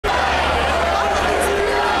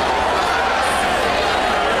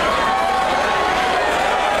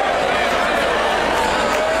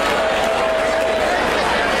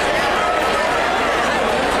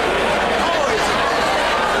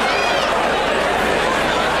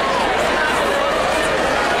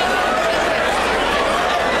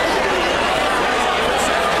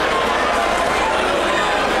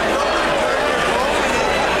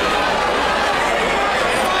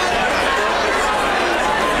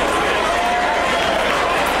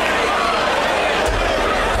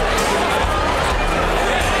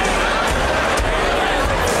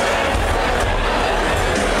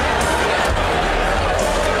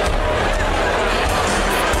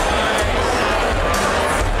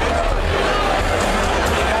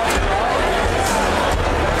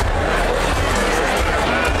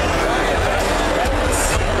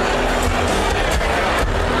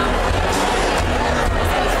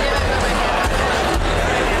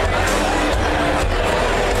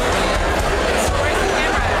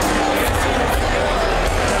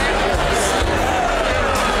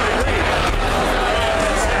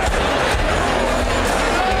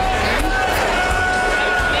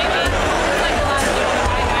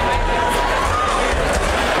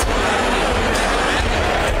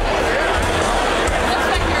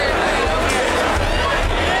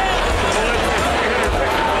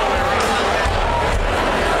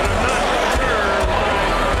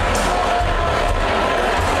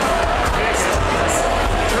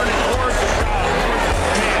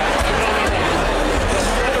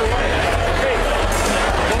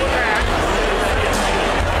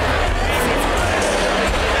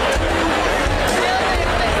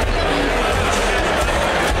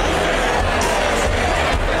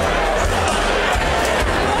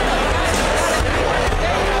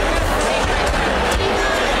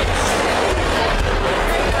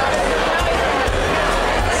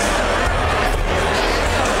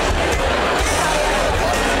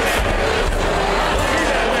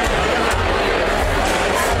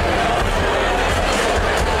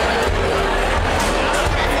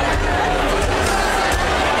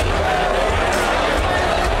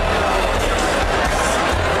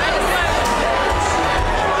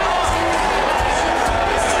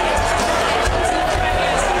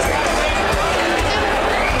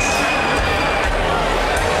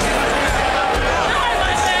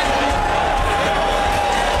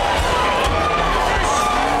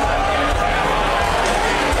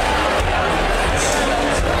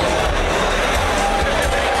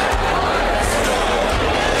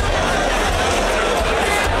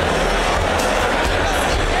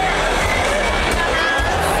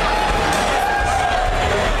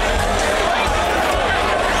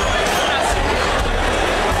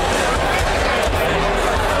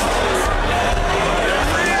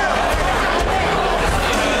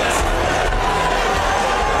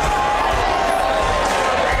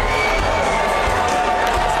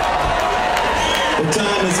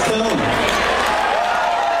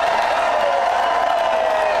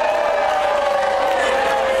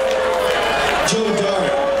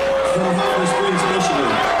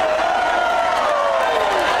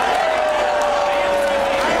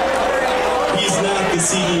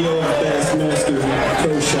CEO of Bassmaster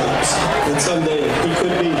Pro Shops, and someday he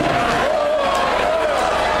could be.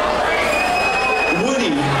 Woody,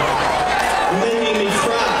 making me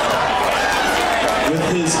cry with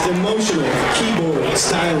his emotional keyboard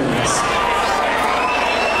stylings.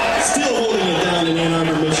 Still holding it down in Ann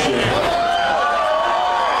Arbor, Michigan.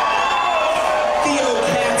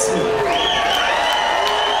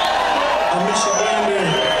 A Michigander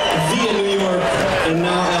via New York and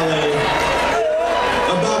now LA,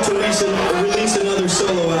 about to release another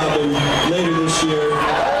solo album later this year.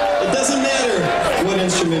 It doesn't matter what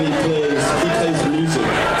instrument he plays music.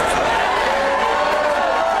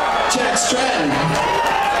 Jack Stratton,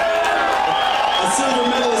 a silver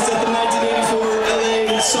medalist at the 1984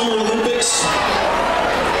 LA Summer Olympics,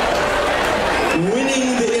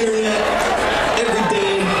 winning the internet every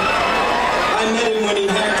day. I met him when he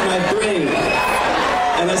hacked my brain,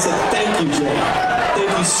 and I said, thank you, Jay.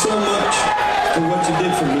 Thank you so much for what you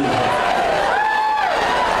did for me.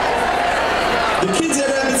 The kids at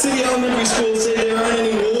Rapid City Elementary School say there aren't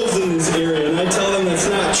any wolves in this area, and I tell them that's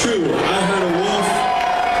not true. I heard a wolf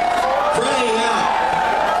crying out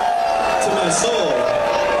to my soul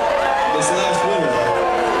this last winter,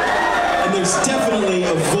 and there's definitely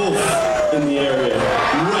a wolf in the area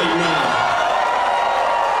right now.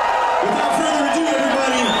 Without further ado,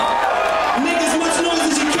 everybody, make as much noise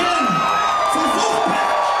as you can for Vulfpeck.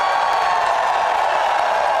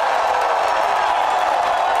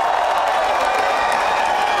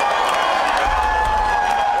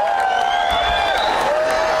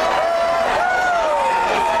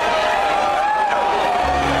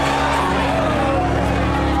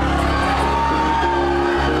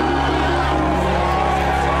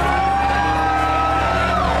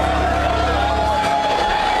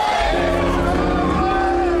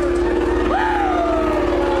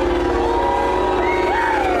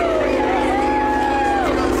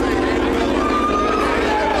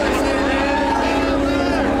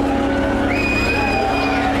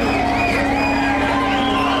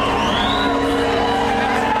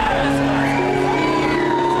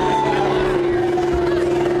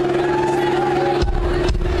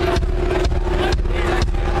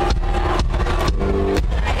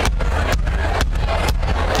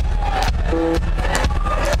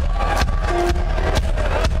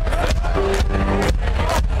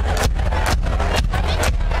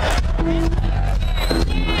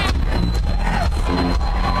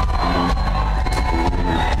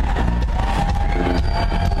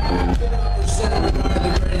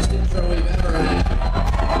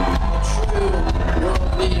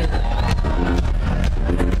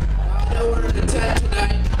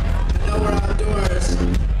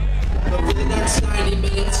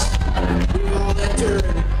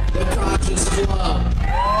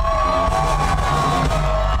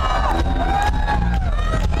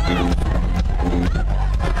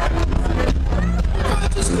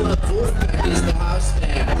 Vulfpeck is the house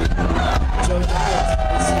band. Joe Dowd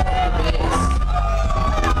is the bass.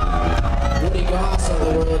 Woody Goss on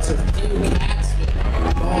the worlds of Hugh Catsman,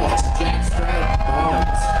 Balls, Jack Stratton,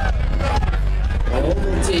 Balls.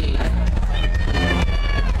 Ovaltine.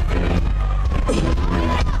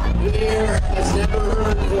 New Year has never heard